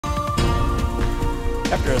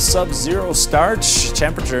After a sub-zero start,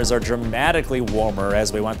 temperatures are dramatically warmer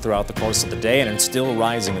as we went throughout the course of the day, and it's still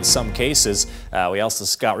rising in some cases. We also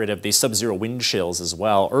got rid of the sub-zero wind chills as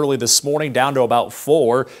well. Early this morning down to about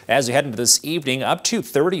 4. As we head into this evening, up to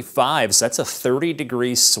 35. So that's a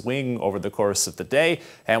 30-degree swing over the course of the day,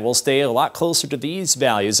 and we'll stay a lot closer to these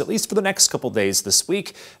values, at least for the next couple days this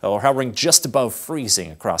week. We're hovering just above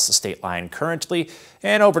freezing across the state line currently.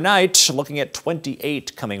 And overnight, looking at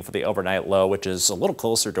 28 coming for the overnight low, which is a little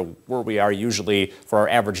closer to where we are usually for our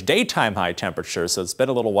average daytime high temperature. So it's been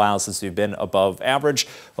a little while since we've been above average.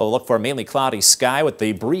 We'll look for a mainly cloudy sky with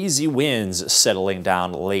the breezy winds settling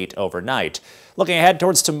down late overnight. Looking ahead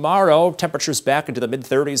towards tomorrow, temperatures back into the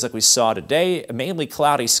mid-30s like we saw today, a mainly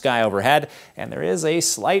cloudy sky overhead, and there is a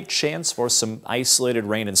slight chance for some isolated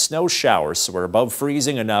rain and snow showers. So we're above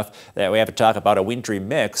freezing enough that we have to talk about a wintry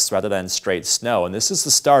mix rather than straight snow. And this is the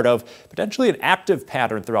start of potentially an active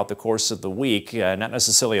pattern throughout the course of the week. Not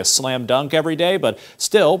necessarily a slam dunk every day, but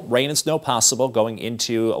still rain and snow possible going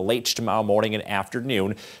into late tomorrow morning and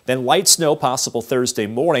afternoon. Then light snow possible Thursday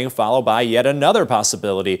morning, followed by yet another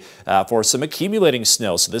possibility for some accumulating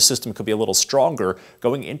snow, so this system could be a little stronger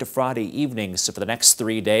going into Friday evening. So for the next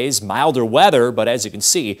 3 days, milder weather, but as you can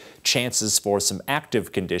see, chances for some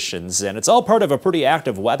active conditions. And it's all part of a pretty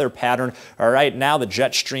active weather pattern. Right now, the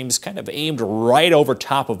jet stream's kind of aimed right over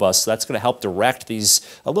top of us, so that's going to help direct these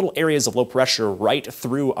little areas of low pressure right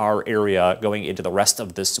through our area going into the rest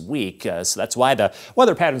of this week. So that's why the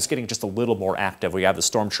weather pattern's getting just a little more active. We have the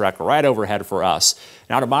storm track right overhead for us.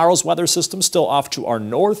 Now tomorrow's weather system still off to our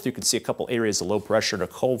north. You can see a couple areas of low pressure and a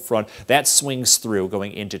cold front that swings through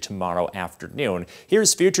going into tomorrow afternoon.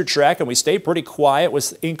 Here's future track, and we stay pretty quiet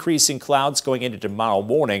with increasing clouds going into tomorrow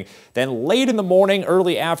morning. Then late in the morning,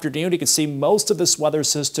 early afternoon, you can see most of this weather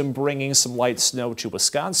system bringing some light snow to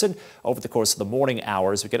Wisconsin over the course of the morning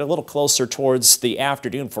hours. We get a little closer towards the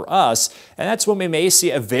afternoon for us, and that's when we may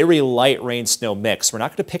see a very light rain snow mix. We're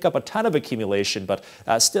not going to pick up a ton of accumulation, but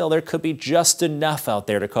still there could be just enough out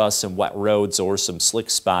there to cause some wet roads or some slick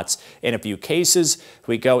spots in a few cases.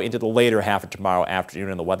 We go into the later half of tomorrow afternoon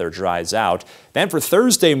and the weather dries out. Then for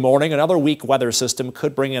Thursday morning, another weak weather system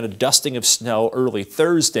could bring in a dusting of snow early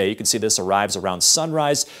Thursday. You can see this arrives around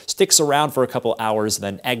sunrise, sticks around for a couple hours, and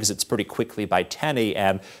then exits pretty quickly by 10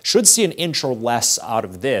 a.m. Should see an inch or less out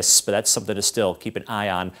of this, but that's something to still keep an eye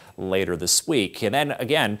on later this week. And then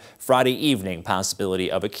again, Friday evening, possibility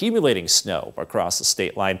of accumulating snow across the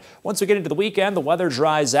state line. Once we get into the weekend, the weather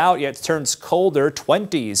dries out, yet it turns colder,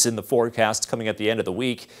 20s in the forecast coming at the end of the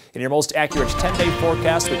week. In your most accurate 10-day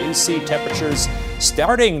forecast, we do see temperatures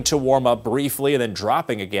starting to warm up briefly and then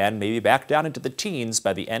dropping again, maybe back down into the teens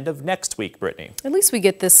by the end of next week, Brittany. At least we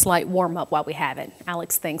get this slight warm up while we have it.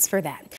 Alex, thanks for that.